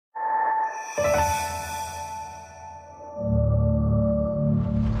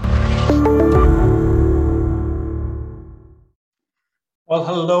Well,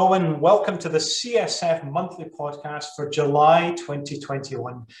 hello and welcome to the CSF monthly podcast for July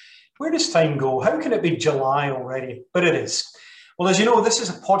 2021. Where does time go? How can it be July already? But it is. Well, as you know, this is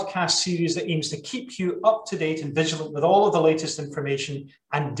a podcast series that aims to keep you up to date and vigilant with all of the latest information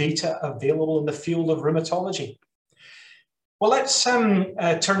and data available in the field of rheumatology. Well, let's turn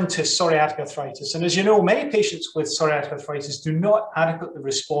to psoriatic arthritis. And as you know, many patients with psoriatic arthritis do not adequately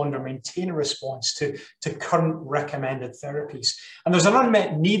respond or maintain a response to current recommended therapies. And there's an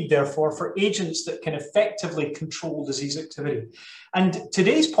unmet need, therefore, for agents that can effectively control disease activity. And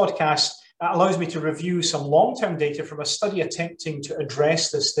today's podcast allows me to review some long-term data from a study attempting to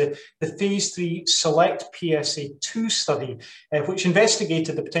address this, the phase 3 SELECT PSA-2 study, which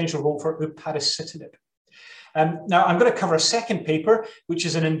investigated the potential role for upadacitinib. Now, I'm going to cover a second paper, which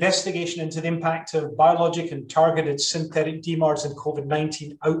is an investigation into the impact of biologic and targeted synthetic DMARDs in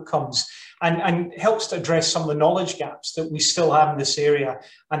COVID-19 outcomes and helps to address some of the knowledge gaps that we still have in this area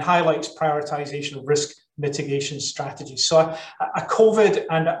and highlights prioritization of risk mitigation strategies. So a COVID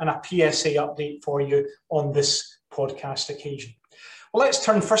and a PSA update for you on this podcast occasion. Well, let's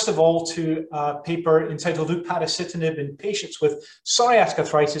turn first of all to a paper entitled Upadacitinib in patients with psoriatic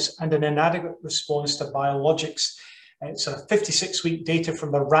arthritis and an inadequate response to biologics. It's a 56-week data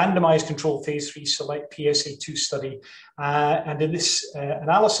from the randomized controlled phase 3 SELECT PSA-2 study. And in this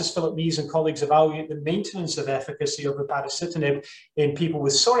analysis, Philip Mees and colleagues evaluate the maintenance of efficacy of upadacitinib in people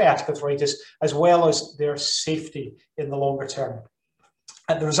with psoriatic arthritis, as well as their safety in the longer term.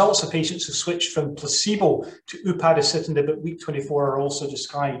 The results of patients who switched from placebo to upadacitinib at week 24 are also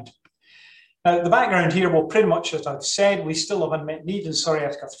described. Now, the background here, well, pretty much as I've said, we still have unmet need in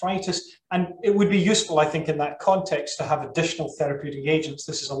psoriatic arthritis, and it would be useful, I think, in that context to have additional therapeutic agents.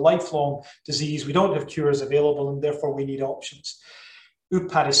 This is a lifelong disease. We don't have cures available, and therefore we need options.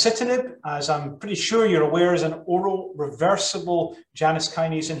 Upadacitinib, as I'm pretty sure you're aware, is an oral reversible Janus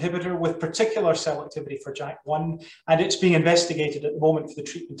kinase inhibitor with particular selectivity for JAK1, and it's being investigated at the moment for the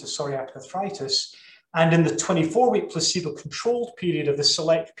treatment of psoriatic arthritis. And in the 24-week placebo-controlled period of the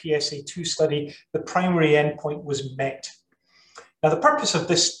SELECT PSA-2 study, the primary endpoint was met. Now, the purpose of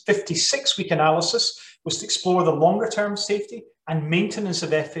this 56-week analysis was to explore the longer-term safety and maintenance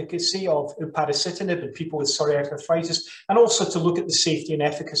of efficacy of upadacitinib in people with psoriatic arthritis, and also to look at the safety and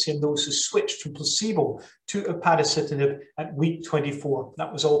efficacy in those who switched from placebo to upadacitinib at week 24.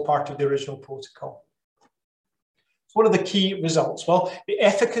 That was all part of the original protocol. What are the key results? Well, the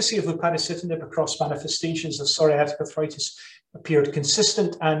efficacy of upadacitinib across manifestations of psoriatic arthritis appeared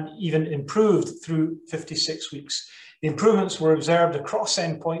consistent and even improved through 56 weeks. The improvements were observed across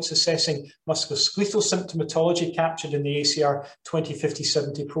endpoints assessing musculoskeletal symptomatology captured in the ACR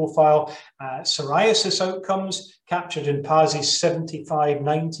 20-50-70 profile, psoriasis outcomes captured in PASI's 75,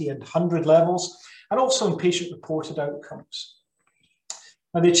 90 and 100 levels, and also in patient-reported outcomes.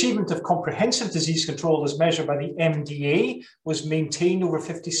 Now, the achievement of comprehensive disease control as measured by the MDA was maintained over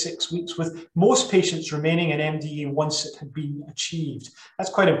 56 weeks, with most patients remaining in MDA once it had been achieved.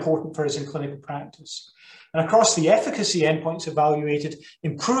 That's quite important for us in clinical practice. And across the efficacy endpoints evaluated,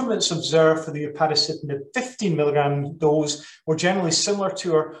 improvements observed for the upadacitinib 15 milligram dose were generally similar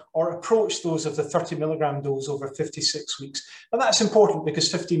to or approached those of the 30 milligram dose over 56 weeks. And that's important because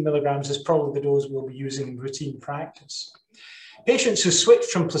 15 milligrams is probably the dose we'll be using in routine practice. Patients who switched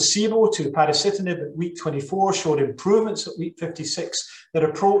from placebo to upadacitinib at week 24 showed improvements at week 56 that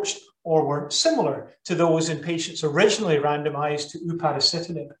approached or were similar to those in patients originally randomized to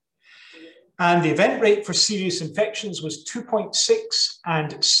upadacitinib. And the event rate for serious infections was 2.6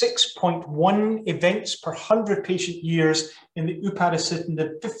 and 6.1 events per 100 patient years in the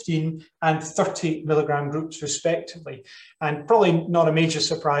upadacitinib 15 and 30 milligram groups, respectively. And probably not a major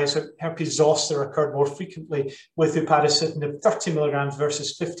surprise that herpes zoster occurred more frequently with upadacitinib 30 milligrams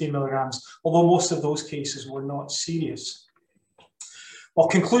versus 15 milligrams, although most of those cases were not serious. Well,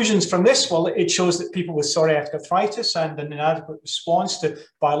 conclusions from this, well, it shows that people with psoriatic arthritis and an inadequate response to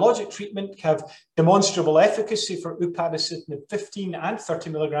biologic treatment have demonstrable efficacy for upadacitinib 15 and 30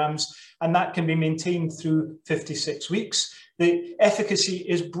 milligrams, and that can be maintained through 56 weeks. The efficacy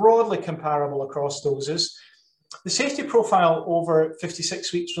is broadly comparable across doses. The safety profile over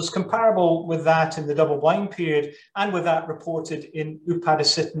 56 weeks was comparable with that in the double-blind period and with that reported in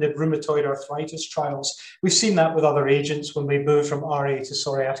upadacitinib rheumatoid arthritis trials. We've seen that with other agents when we moved from RA to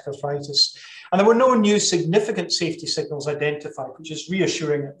psoriatic arthritis. And there were no new significant safety signals identified, which is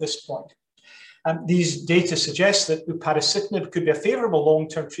reassuring at this point. These data suggest that upadacitinib could be a favorable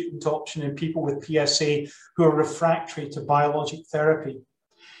long-term treatment option in people with PSA who are refractory to biologic therapy.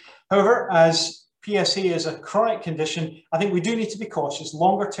 However, as PSA is a chronic condition, I think we do need to be cautious.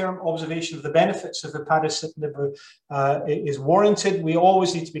 Longer-term observation of the benefits of upadacitinib is warranted. We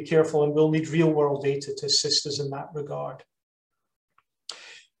always need to be careful, and we'll need real-world data to assist us in that regard.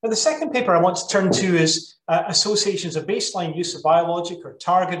 Now, the second paper I want to turn to is associations of baseline use of biologic or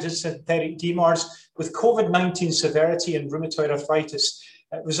targeted synthetic DMARDs with COVID-19 severity and rheumatoid arthritis.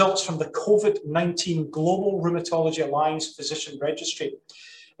 Results from the COVID-19 Global Rheumatology Alliance Physician Registry.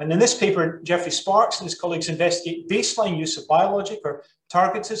 And in this paper, Jeffrey Sparks and his colleagues investigate baseline use of biologic or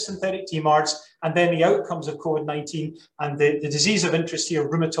targeted synthetic DMARDs, and then the outcomes of COVID-19 and the disease of interest here,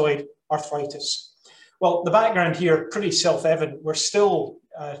 rheumatoid arthritis. Well, the background here, pretty self-evident. We're still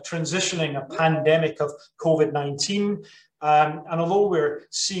transitioning a pandemic of COVID-19. And although we're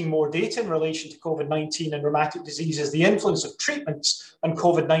seeing more data in relation to COVID-19 and rheumatic diseases, the influence of treatments on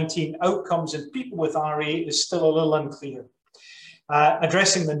COVID-19 outcomes in people with RA is still a little unclear.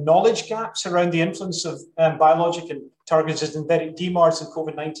 Addressing the knowledge gaps around the influence of biologic and targeted synthetic DMARDs in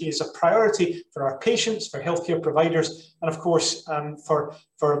COVID-19 is a priority for our patients, for healthcare providers, and of course, for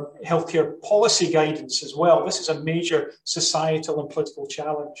healthcare policy guidance as well. This is a major societal and political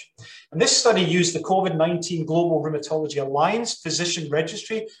challenge. And this study used the COVID-19 Global Rheumatology Alliance Physician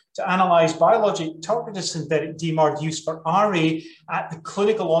Registry to analyze biologic targeted synthetic DMARD use for RA at the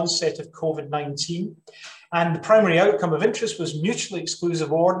clinical onset of COVID-19. And the primary outcome of interest was mutually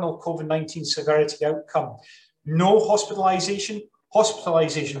exclusive ordinal COVID-19 severity outcome. No hospitalization,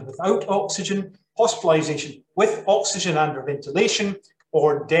 hospitalization without oxygen, hospitalization with oxygen under ventilation,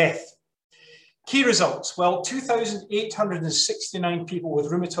 or death. Key results. Well, 2,869 people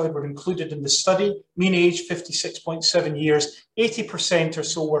with rheumatoid were included in the study, mean age 56.7 years, 80% or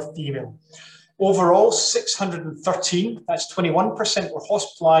so were female. Overall, 613, that's 21%, were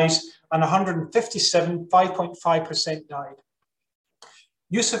hospitalized, and 157, 5.5% died.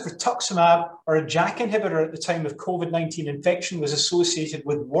 Use of rituximab, or a JAK inhibitor at the time of COVID-19 infection, was associated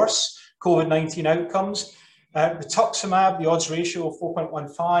with worse COVID-19 outcomes. Rituximab, the odds ratio of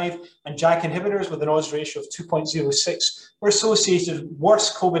 4.15, and JAK inhibitors with an odds ratio of 2.06 were associated with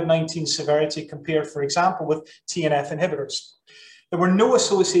worse COVID-19 severity compared, for example, with TNF inhibitors. There were no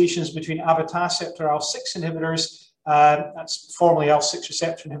associations between abatacept or IL-6 inhibitors, that's formerly IL-6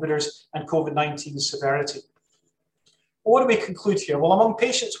 receptor inhibitors, and COVID-19 severity. What do we conclude here? Well, among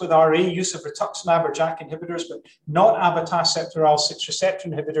patients with RA, use of rituximab or JAK inhibitors, but not abatacept or IL-6 receptor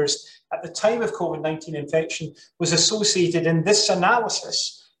inhibitors at the time of COVID-19 infection was associated in this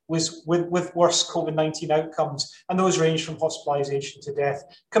analysis with worse COVID-19 outcomes, and those range from hospitalization to death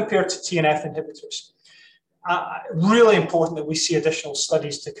compared to TNF inhibitors. Really important that we see additional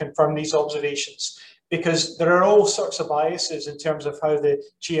studies to confirm these observations, because there are all sorts of biases in terms of how the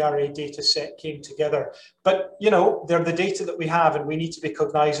GRA data set came together. But, you know, they're the data that we have, and we need to be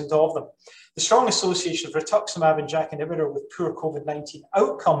cognizant of them. The strong association of rituximab and JAK inhibitor with poor COVID-19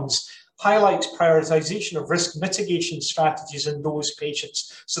 outcomes highlights prioritization of risk mitigation strategies in those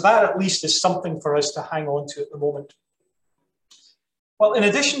patients. So that at least is something for us to hang on to at the moment. Well, in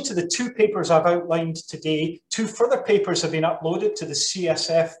addition to the two papers I've outlined today, two further papers have been uploaded to the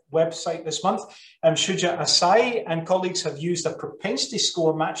CSF website this month. Shuja Asai and colleagues have used a propensity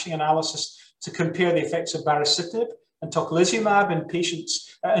score matching analysis to compare the effects of baricitinib and tocilizumab in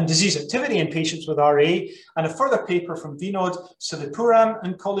patients and disease activity in patients with RA. And a further paper from Vinod Silipuram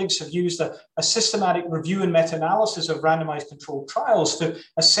and colleagues have used a systematic review and meta-analysis of randomized controlled trials to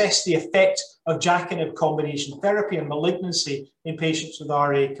assess the effect of JAK-inhib combination therapy and malignancy in patients with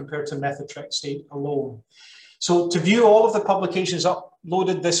RA compared to methotrexate alone. So to view all of the publications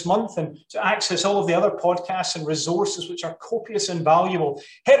uploaded this month and to access all of the other podcasts and resources, which are copious and valuable,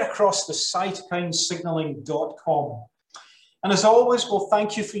 head across the cytokinesignaling.com. And as always, well,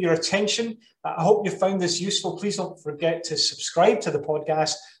 thank you for your attention. I hope you found this useful. Please don't forget to subscribe to the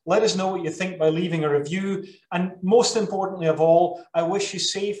podcast. Let us know what you think by leaving a review. And most importantly of all, I wish you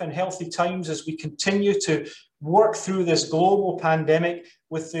safe and healthy times as we continue to work through this global pandemic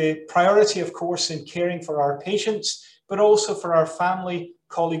with the priority, of course, in caring for our patients, but also for our family,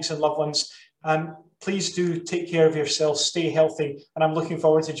 colleagues, and loved ones. Please do take care of yourselves, stay healthy, and I'm looking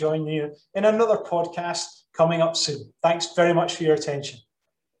forward to joining you in another podcast coming up soon. Thanks very much for your attention.